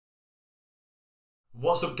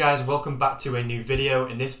What's up guys, welcome back to a new video.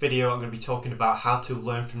 In this video I'm going to be talking about how to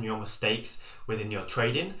learn from your mistakes within your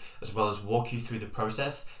trading, as well as walk you through the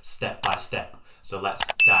process step by step. So let's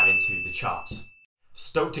dive into the charts.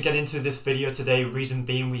 Stoked to get into this video today, reason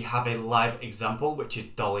being we have a live example which is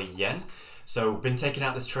dollar yen. So been taking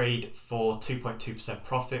out this trade for 2.2%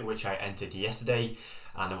 profit, which I entered yesterday,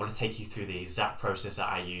 and I want to take you through the exact process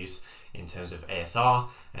that I use in terms of ASR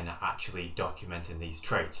and actually documenting these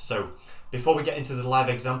trades. So before we get into the live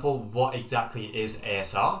example, what exactly is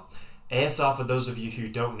ASR? ASR, for those of you who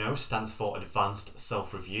don't know, stands for Advanced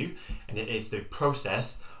Self-Review, and it is the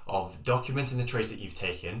process of documenting the trades that you've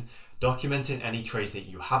taken, documenting any trades that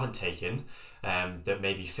you haven't taken that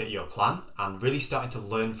maybe fit your plan, and really starting to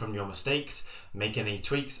learn from your mistakes, make any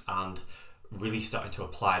tweaks, and really starting to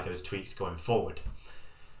apply those tweaks going forward.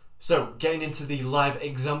 So getting into the live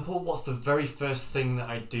example, what's the very first thing that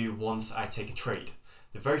I do once I take a trade?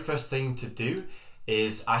 The very first thing to do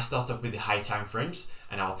is I start off with the high time frames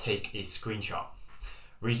and I'll take a screenshot.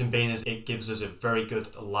 Reason being is it gives us a very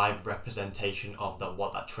good live representation of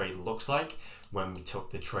what that trade looks like when we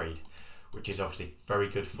took the trade, which is obviously very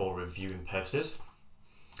good for reviewing purposes.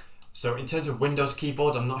 So in terms of Windows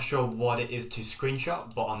keyboard, I'm not sure what it is to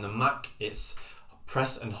screenshot, but on the Mac it's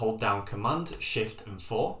press and hold down Command, Shift and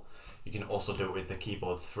 4. You can also do it with the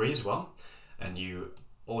keyboard 3 as well, and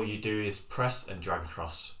all you do is press and drag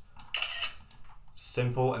across.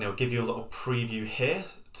 Simple, and it'll give you a little preview here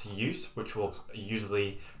to use, which will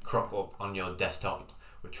usually crop up on your desktop,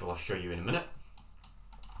 which I'll show you in a minute.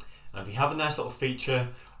 And we have a nice little feature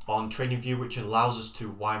on TradingView which allows us to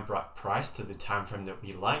wind back price to the time frame that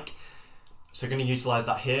we like. So we're going to utilize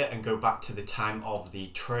that here and go back to the time of the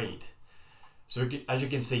trade. So as you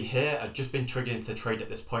can see here, I've just been triggered into the trade at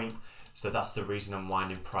this point, so that's the reason I'm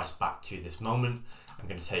winding price back to this moment. I'm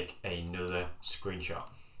going to take another screenshot.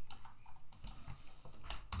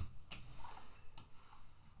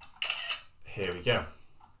 Here we go.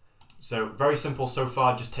 So very simple so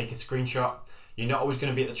far, just take a screenshot. You're not always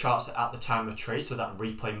going to be at the charts at the time of trade, so that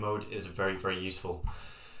replay mode is very, very useful.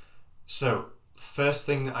 So first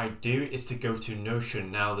thing that I do is to go to Notion.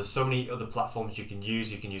 Now there's so many other platforms you can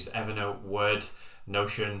use. You can use Evernote, Word,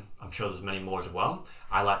 Notion. I'm sure there's many more as well.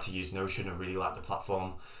 I like to use Notion. I really like the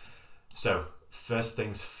platform. So first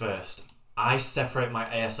things first, I separate my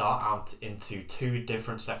ASR out into two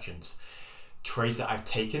different sections. Trades that I've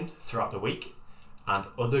taken throughout the week and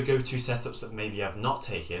other go-to setups that maybe I've not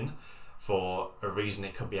taken for a reason.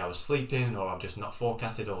 It could be I was sleeping, or I've just not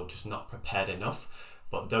forecasted, or just not prepared enough.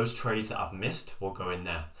 But those trades that I've missed will go in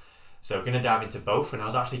there. So we're going to dive into both, and I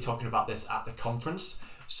was actually talking about this at the conference.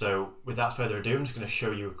 So without further ado, I'm just going to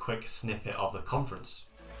show you a quick snippet of the conference.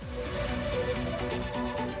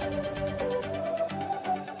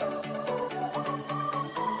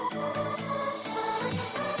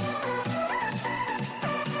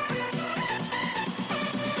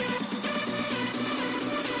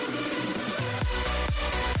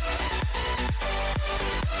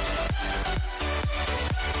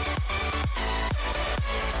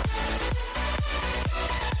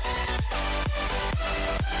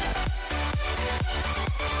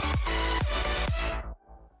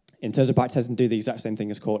 In terms of backtesting, do the exact same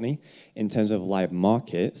thing as Courtney. In terms of live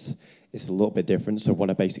markets, it's a little bit different. So what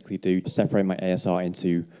I basically do is separate my ASR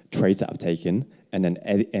into trades that I've taken, and then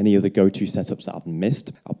any other go-to setups that I've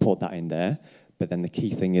missed, I'll put that in there. But then the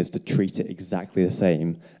key thing is to treat it exactly the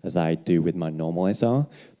same as I do with my normal ASR.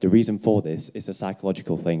 The reason for this is a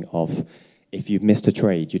psychological thing of, if you've missed a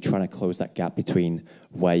trade, you're trying to close that gap between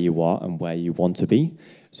where you are and where you want to be.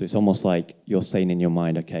 So it's almost like you're saying in your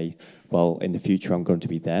mind, okay, well, in the future, I'm going to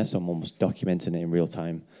be there, so I'm almost documenting it in real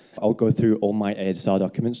time. I'll go through all my ASR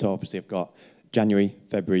documents. So obviously, I've got January,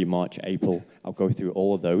 February, March, April. I'll go through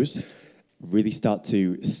all of those, really start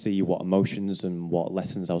to see what emotions and what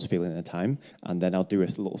lessons I was feeling at the time. And then I'll do a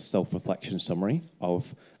little self-reflection summary of,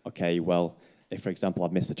 okay, well, if, for example,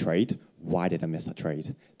 I've missed a trade, why did I miss that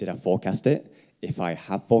trade? Did I forecast it? If I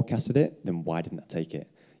have forecasted it, then why didn't I take it?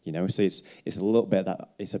 You know, so it's a little bit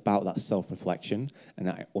that it's about that self-reflection, and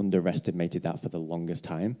I underestimated that for the longest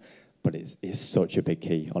time, but it's such a big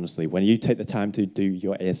key, honestly. When you take the time to do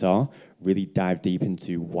your ASR, really dive deep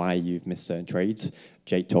into why you've missed certain trades.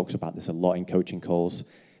 Jake talks about this a lot in coaching calls.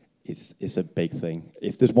 It's a big thing.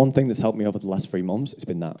 If there's one thing that's helped me over the last 3 months, it's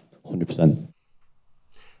been that, 100%.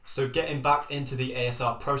 So getting back into the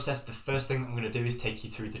ASR process, the first thing I'm going to do is take you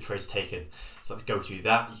through the trades taken. So let's go to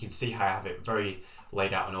that. You can see how I have it very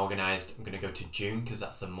laid out and organized. I'm going to go to June because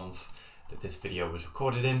that's the month that this video was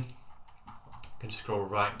recorded in. I'm going to scroll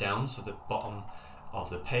right down to the bottom of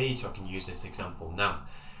the page so I can use this example. Now,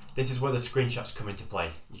 this is where the screenshots come into play.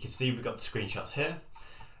 You can see we've got the screenshots here.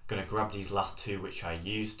 going to grab these last two which I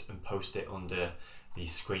used and post it under the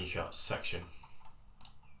screenshots section.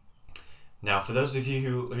 Now, for those of you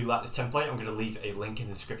who like this template, I'm going to leave a link in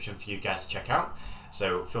the description for you guys to check out.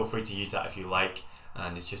 So feel free to use that if you like,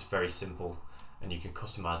 and it's just very simple and you can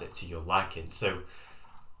customize it to your liking. So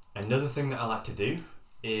another thing that I like to do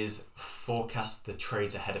is forecast the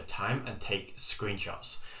trades ahead of time and take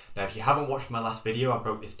screenshots. Now, if you haven't watched my last video, I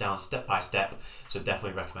broke this down step by step, so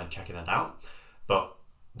definitely recommend checking that out. But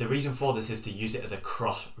the reason for this is to use it as a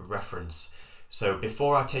cross-reference. So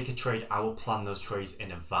before I take a trade, I will plan those trades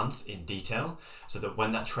in advance in detail so that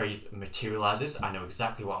when that trade materializes, I know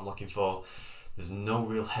exactly what I'm looking for. There's no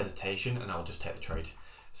real hesitation and I'll just take the trade.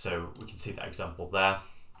 So we can see that example there.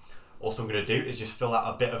 Also, what I'm going to do is just fill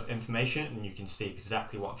out a bit of information and you can see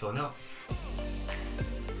exactly what I'm filling out.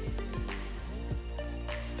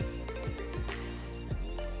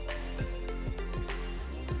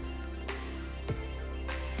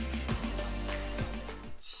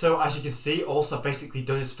 So as you can see, also I've basically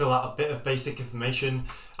done is fill out a bit of basic information.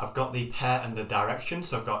 I've got the pair and the direction.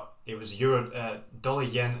 So I've got, it was dollar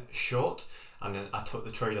yen short, and then I took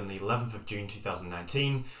the trade on the 11th of June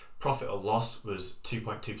 2019. Profit or loss was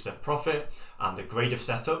 2.2% profit, and the grade of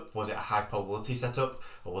setup, was it a high probability setup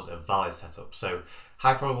or was it a valid setup? So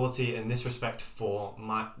high probability in this respect for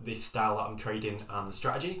the style that I'm trading and the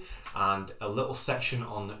strategy, and a little section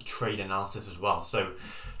on trade analysis as well. So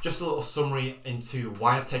just a little summary into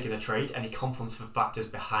why I've taken a trade, any confluence of factors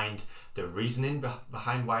behind the reasoning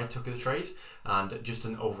behind why I took the trade, and just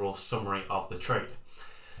an overall summary of the trade.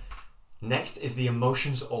 Next is the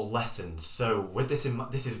emotions or lessons. So with this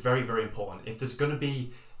this is very, very important. If there's going to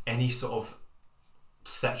be any sort of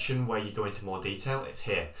section where you go into more detail, it's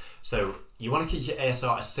here. So you want to keep your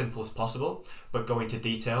ASR as simple as possible, but go into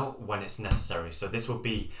detail when it's necessary. So this will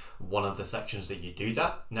be one of the sections that you do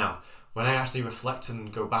that. Now, when I actually reflect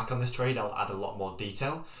and go back on this trade, I'll add a lot more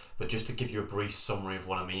detail, but just to give you a brief summary of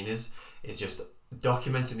what I mean is just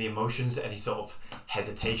documenting the emotions, any sort of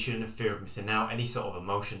hesitation, fear of missing out, any sort of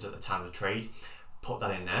emotions at the time of trade, put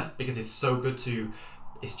that in there, because it's so good to,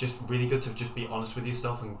 it's just really good to just be honest with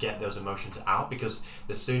yourself and get those emotions out, because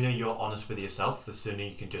the sooner you're honest with yourself, the sooner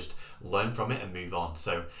you can just learn from it and move on.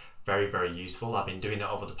 So very, very useful. I've been doing that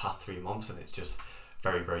over the past 3 months and it's just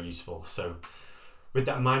very, very useful. So with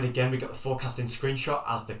that in mind, again, we've got the forecasting screenshot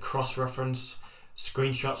as the cross-reference.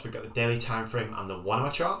 Screenshots, we've got the daily time frame and the 1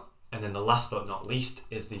 hour chart. And then the last but not least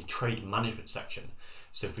is the trade management section.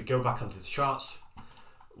 So if we go back onto the charts,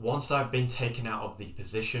 once I've been taken out of the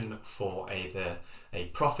position for either a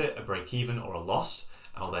profit, a break even, or a loss,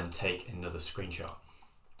 I'll then take another screenshot.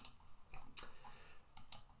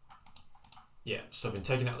 Yeah, so I've been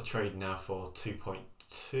taking out the trade now for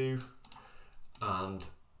 2.2, and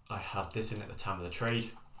I had this in at the time of the trade.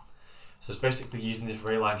 So it's basically using this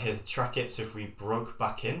ray line here to track it. So if we broke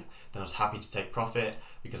back in, then I was happy to take profit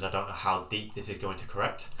because I don't know how deep this is going to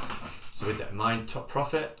correct. So with that in mind, took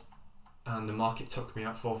profit, and the market took me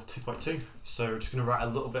out for 2.2. So I'm just going to write a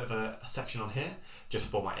little bit of a section on here just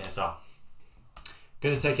for my ASR.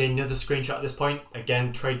 Going to take another screenshot at this point.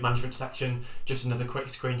 Again, trade management section, just another quick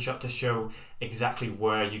screenshot to show exactly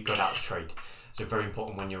where you got out of trade. So very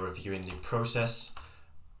important when you're reviewing the process.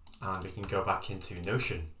 And we can go back into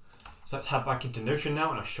Notion. So let's head back into Notion now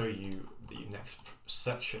and I'll show you the next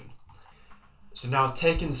section. So now I've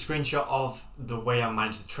taken the screenshot of the way I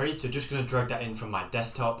manage the trade. So just going to drag that in from my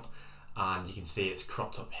desktop and you can see it's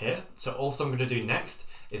cropped up here. So also I'm going to do next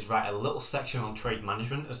is write a little section on trade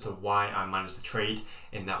management as to why I manage the trade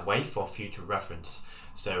in that way for future reference.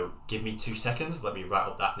 So give me 2 seconds, let me write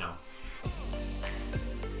up that now.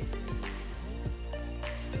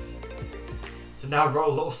 So now I wrote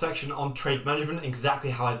a little section on trade management, exactly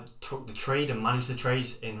how I took the trade and managed the trade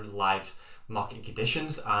in live market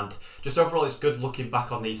conditions, and just overall it's good looking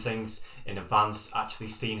back on these things in advance, actually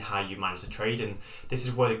seeing how you manage the trade, and this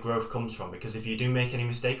is where the growth comes from, because if you do make any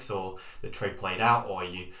mistakes or the trade played out or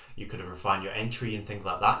you could have refined your entry and things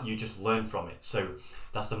like that, you just learn from it. So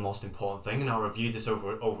that's the most important thing, and I'll review this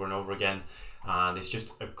over and over again, and it's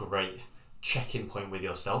just a great check-in point with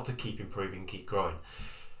yourself to keep improving, keep growing.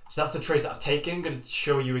 So that's the trades that I've taken. I'm going to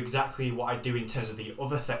show you exactly what I do in terms of the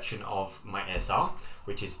other section of my ASR,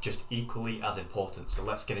 which is just equally as important. So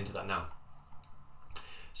let's get into that now.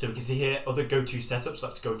 So we can see here, other go-to setups.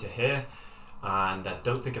 Let's go to here. And I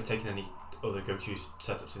don't think I've taken any other go-to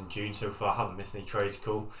setups in June so far. I haven't missed any trades,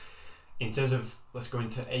 cool. In terms of, let's go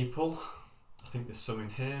into April. I think there's some in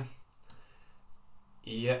here.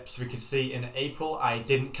 Yep, so we can see in April, I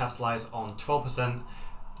didn't capitalize on 12%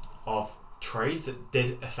 of trades that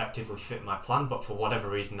did effectively fit my plan, but for whatever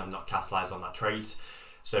reason I'm not capitalized on that trades.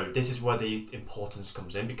 So this is where the importance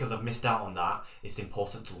comes in. Because I've missed out on that, it's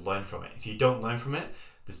important to learn from it. If you don't learn from it,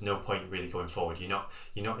 there's no point really going forward. You're not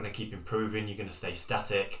going to keep improving, you're going to stay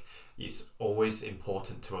static. It's always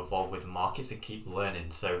important to evolve with the markets and keep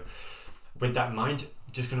learning. So with that in mind,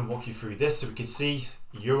 just going to walk you through this. So we can see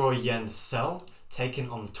Euro Yen sell taken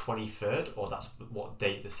on the 23rd, or that's what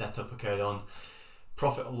date the setup occurred on.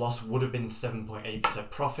 Profit or loss would have been 7.8%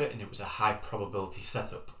 profit, and it was a high probability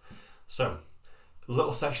setup. So a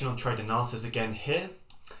little section on trade analysis again here.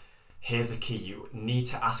 Here's the key. You need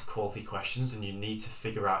to ask quality questions, and you need to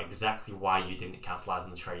figure out exactly why you didn't capitalize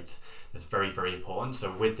on the trades. That's very, very important.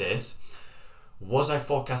 So with this, was I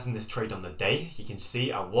forecasting this trade on the day? You can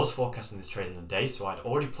see I was forecasting this trade on the day, so I'd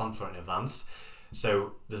already planned for it in advance.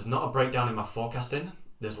 So there's not a breakdown in my forecasting.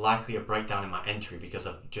 There's likely a breakdown in my entry because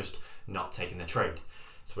I've just not taken the trade.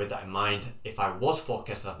 So with that in mind, if I was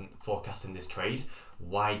forecasting this trade,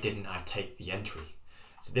 why didn't I take the entry?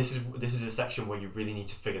 So this is a section where you really need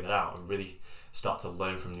to figure that out and really start to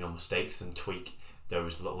learn from your mistakes and tweak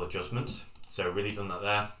those little adjustments. So really done that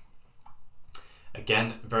there.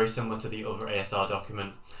 Again, very similar to the other ASR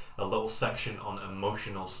document, a little section on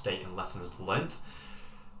emotional state and lessons learnt.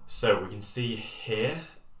 So we can see here,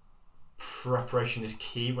 preparation is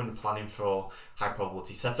key when planning for high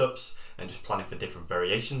probability setups and just planning for different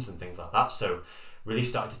variations and things like that. So really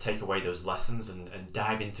starting to take away those lessons and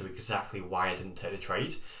dive into exactly why I didn't take the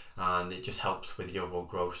trade, and it just helps with the overall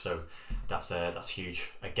growth. So that's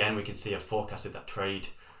huge. Again, we can see I forecasted that trade,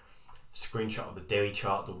 screenshot of the daily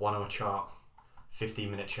chart, the 1 hour chart,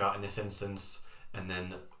 15-minute chart in this instance, and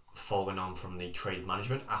then following on from the trade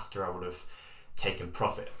management after I would have taken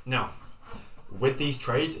profit. Now, with these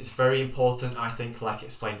trades, it's very important, I think, like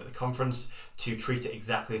explained at the conference, to treat it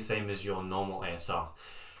exactly the same as your normal ASR.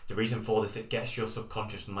 The reason for this, it gets your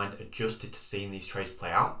subconscious mind adjusted to seeing these trades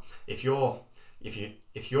play out. If your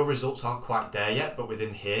results aren't quite there yet, but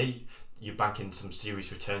within here you're banking some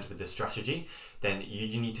serious returns with this strategy, then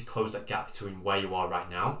you need to close that gap between where you are right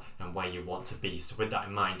now and where you want to be. So with that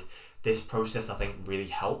in mind, this process I think really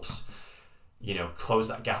helps, close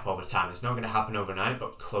that gap over time. It's not going to happen overnight,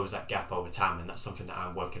 but close that gap over time, and that's something that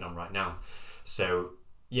I'm working on right now. So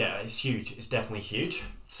yeah, it's huge. It's definitely huge.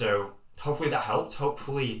 So hopefully that helped.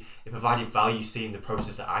 Hopefully it provided value seeing the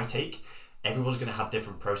process that I take. Everyone's going to have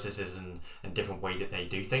different processes and different way that they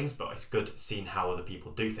do things, but it's good seeing how other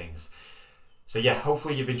people do things. So yeah,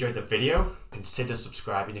 hopefully you've enjoyed the video. Consider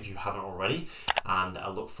subscribing if you haven't already, and I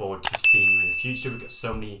look forward to seeing you in the future. We've got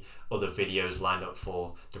so many other videos lined up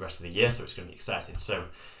for the rest of the year, so it's going to be exciting. So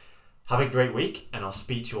have a great week, and I'll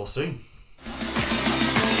speak to you all soon.